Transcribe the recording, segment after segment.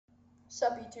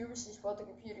Sup YouTube, this is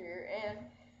WhatTheComputer here, and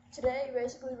today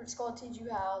basically we're just going to teach you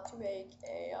how to make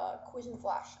a quiz in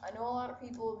Flash. I know a lot of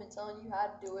people have been telling you how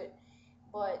to do it,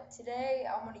 but today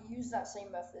I'm going to use that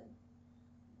same method,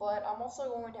 but I'm also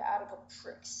going to add a couple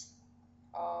tricks,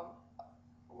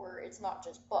 where it's not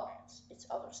just buttons, it's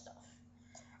other stuff.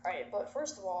 Alright, but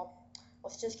first of all,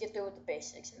 let's just get through with the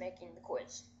basics of making the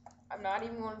quiz. I'm not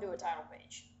even going to do a title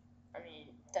page. I mean,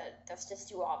 that's just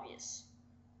too obvious.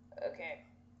 Okay.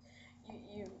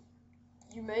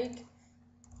 You make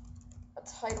a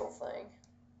title thing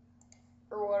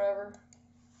or whatever,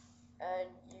 and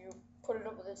you put it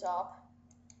up at the top,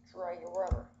 drag it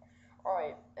wherever.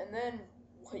 Alright, and then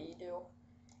what you do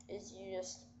is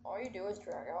all you do is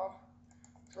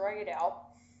drag it out,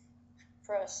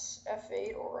 press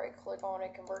F8 or right click on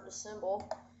it, convert to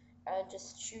symbol, and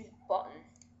just choose button,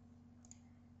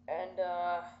 and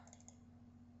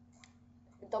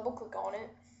double click on it.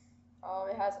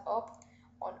 It has up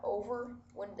on over.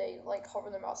 When they hover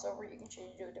the mouse over, you can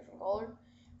change it to a different color.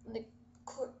 When they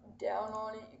click down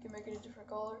on it, you can make it a different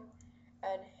color,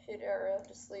 and hit area,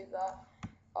 just leave that.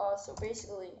 So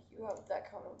basically you have that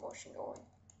kind of motion going.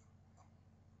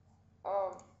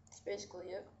 That's basically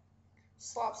it.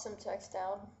 Slap some text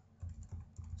down,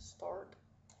 start.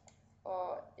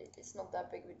 It's not that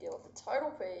big of a deal. The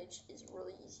title page is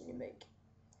really easy to make.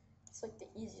 It's like the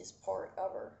easiest part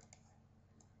ever.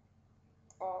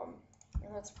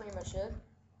 And that's pretty much it.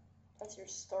 That's your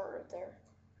start right there.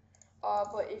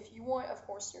 But if you want, of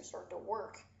course, your start to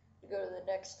work, to go to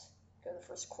the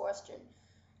first question,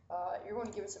 you're going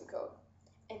to give it some code.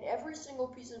 And every single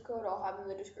piece of code I'll have in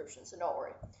the description, so don't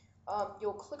worry.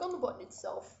 You'll click on the button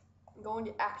itself, and go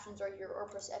into actions right here, or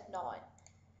press F9.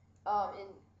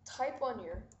 And type on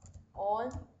here,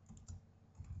 on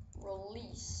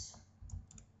release,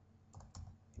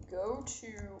 go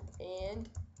to and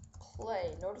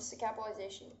play. Notice the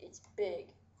capitalization, it's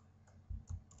big.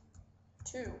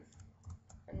 2,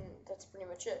 and that's pretty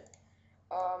much it.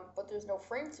 But there's no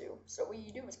frame 2, so what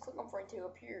you do is click on frame 2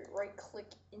 up here, right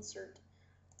click, insert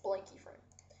blank keyframe,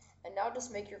 and now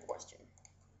just make your question.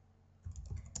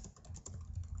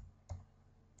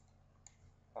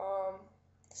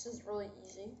 This is really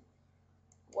easy.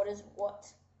 What is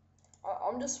what?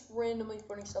 I'm just randomly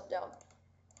putting stuff down.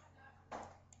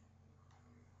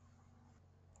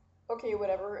 Okay,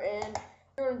 whatever, and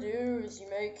what you're going to do is you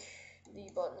make the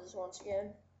buttons once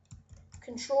again.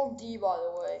 Control D, by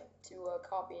the way, to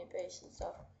copy and paste and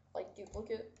stuff, like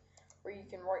duplicate, where you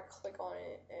can right click on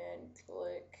it and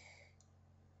click.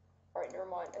 Alright, never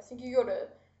mind. I think you go to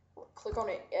click on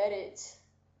it, edit,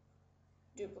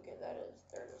 duplicate, that is.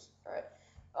 There it is. Alright.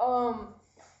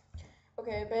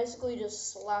 Okay, basically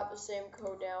just slap the same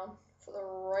code down for the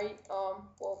right,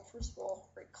 well, first of all,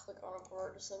 right click on it,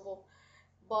 convert to symbol,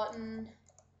 button,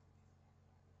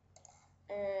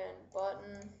 and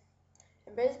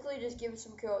basically just give it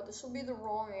some code. This will be the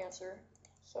wrong answer,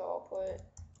 so I'll put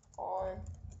on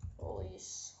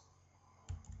release,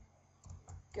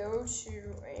 go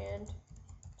to and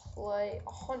play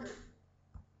 100.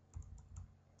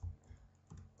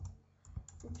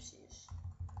 Oopsies.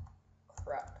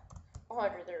 Crap.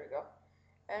 100, there we go.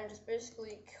 And just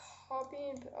basically copy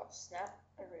and, oh snap,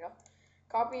 there we go.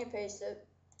 Copy and paste it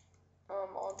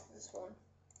onto this one.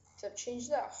 Except change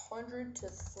that 100 to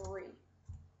 3.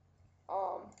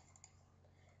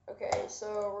 Okay,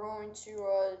 so we're going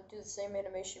to do the same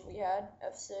animation we had,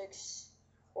 F6,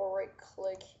 or right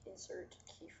click, insert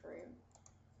keyframe.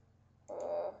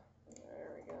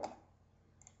 There we go.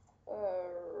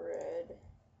 Red,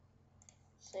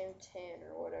 same tan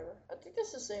or whatever. I think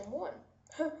that's the same one.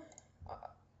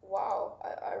 Wow,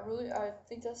 I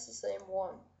think that's the same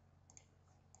one.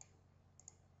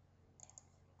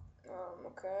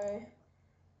 Okay,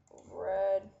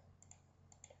 red,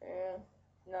 and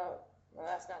no,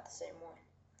 that's not the same one.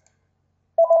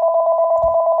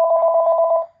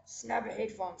 Snap, I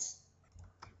hate phones.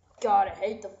 God, I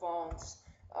hate the phones.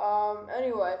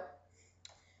 Anyway,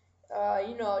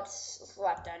 you know, just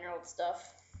slap down your old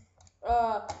stuff.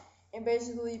 And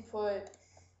basically put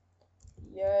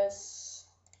yes,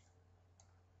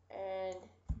 and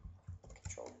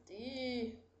Control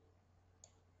D.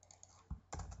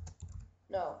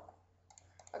 No.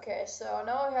 Okay, so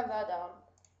now we have that down.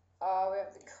 We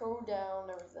have the code down,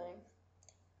 everything.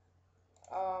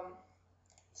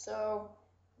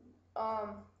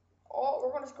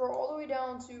 We're going to scroll all the way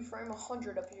down to frame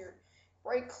 100 up here.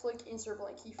 Right click, insert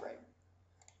blank keyframe,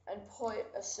 and put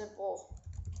a simple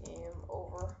game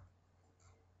over.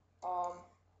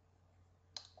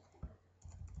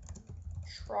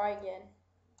 Try again.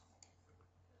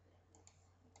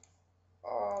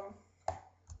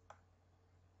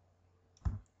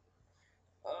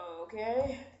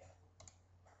 Okay.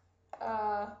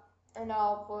 And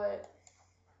I'll put,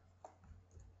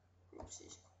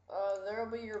 oopsies.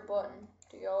 There'll be your button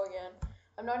to go again.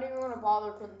 I'm not even going to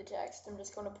bother putting the text. I'm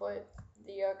just going to put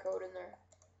the code in there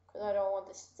because I don't want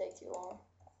this to take too long.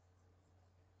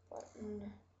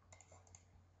 Button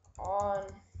on.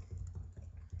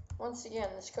 Once again,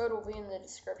 this code will be in the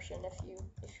description if you're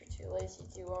too lazy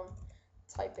to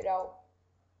type it out.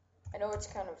 I know it's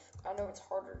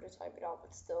harder to type it out,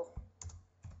 but still.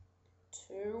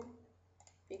 2,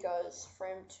 because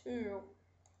frame 2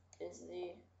 is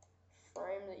the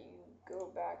frame that you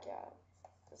go back at.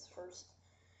 That's first.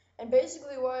 And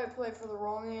basically why I play for the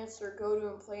wrong answer, go to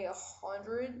and play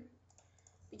 100,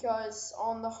 because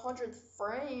on the 100th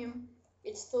frame,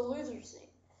 it's the loser scene.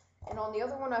 And on the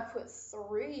other one, I put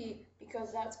 3,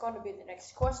 because that's going to be the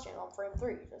next question on frame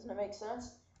 3. Doesn't it make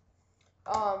sense?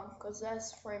 Because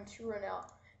that's frame 2 right now.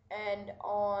 And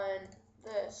on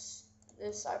this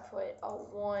I put a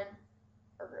 1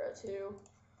 or a 2.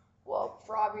 Well,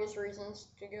 for obvious reasons,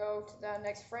 to go to that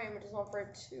next frame, which is on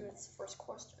frame 2, it's the first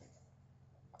question.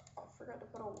 I forgot to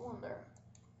put a 1 there.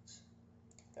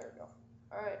 There we go.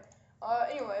 Alright.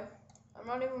 Anyway, I'm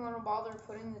not even going to bother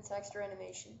putting the text or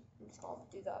animation. I'm just going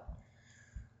to do that.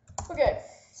 Okay,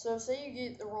 so say you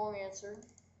get the wrong answer.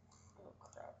 Oh,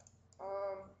 crap.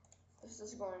 This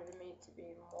is going to need to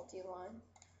be multi-line.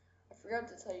 I forgot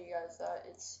to tell you guys that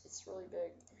it's really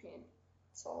big. I mean,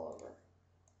 it's all over.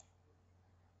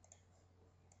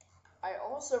 I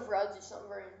also forgot to do something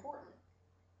very important.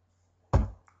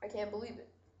 I can't believe it.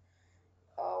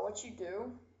 What you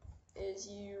do is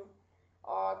you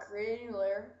create a new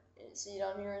layer. See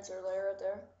down here, it's our layer right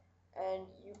there. And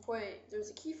you put, there's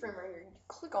a keyframe right here. You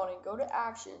click on it, go to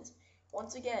actions.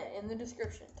 Once again, in the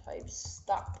description, type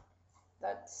stop.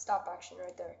 That stop action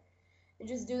right there. And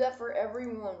just do that for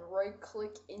everyone. Right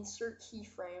click, insert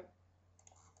keyframe,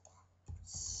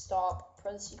 stop,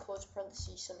 parenthesis, close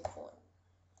parenthesis, semicolon.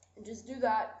 And just do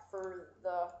that for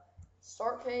the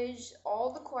start page,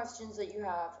 all the questions that you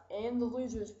have, and the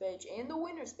losers page, and the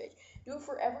winners page. Do it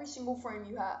for every single frame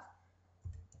you have.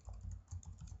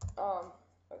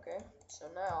 Okay, so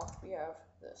now we have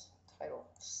this title,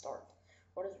 start.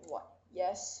 What is what?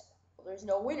 Yes. Well, there's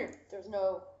no winner. There's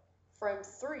no frame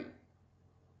 3.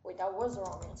 Wait, that was the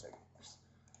wrong answer.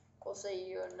 We'll say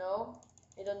you no.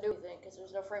 It doesn't do anything because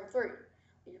there's no frame 3.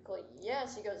 You click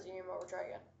yes, it goes to game over, try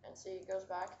again. And see, it goes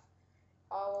back.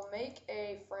 I will make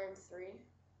a frame 3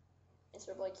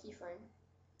 instead of like keyframe.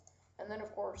 And then,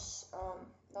 of course,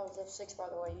 that was F6, by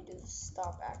the way. You did the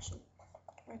stop action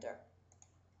right there.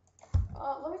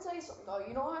 Let me tell you something, though.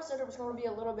 You know how I said it was going to be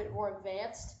a little bit more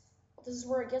advanced? Well, this is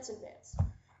where it gets advanced.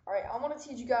 Alright, I'm going to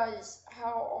teach you guys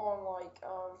how on, like,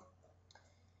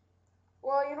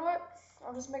 well, you know what?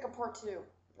 I'll just make a part 2.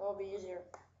 That'll be easier.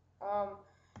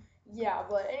 Yeah,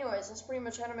 but anyways, that's pretty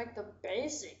much how to make the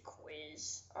basic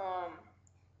quiz.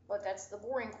 But that's the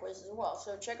boring quiz as well.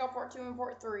 So check out part 2 and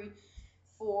part 3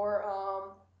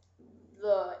 for,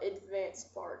 the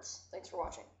advanced parts. Thanks for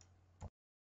watching.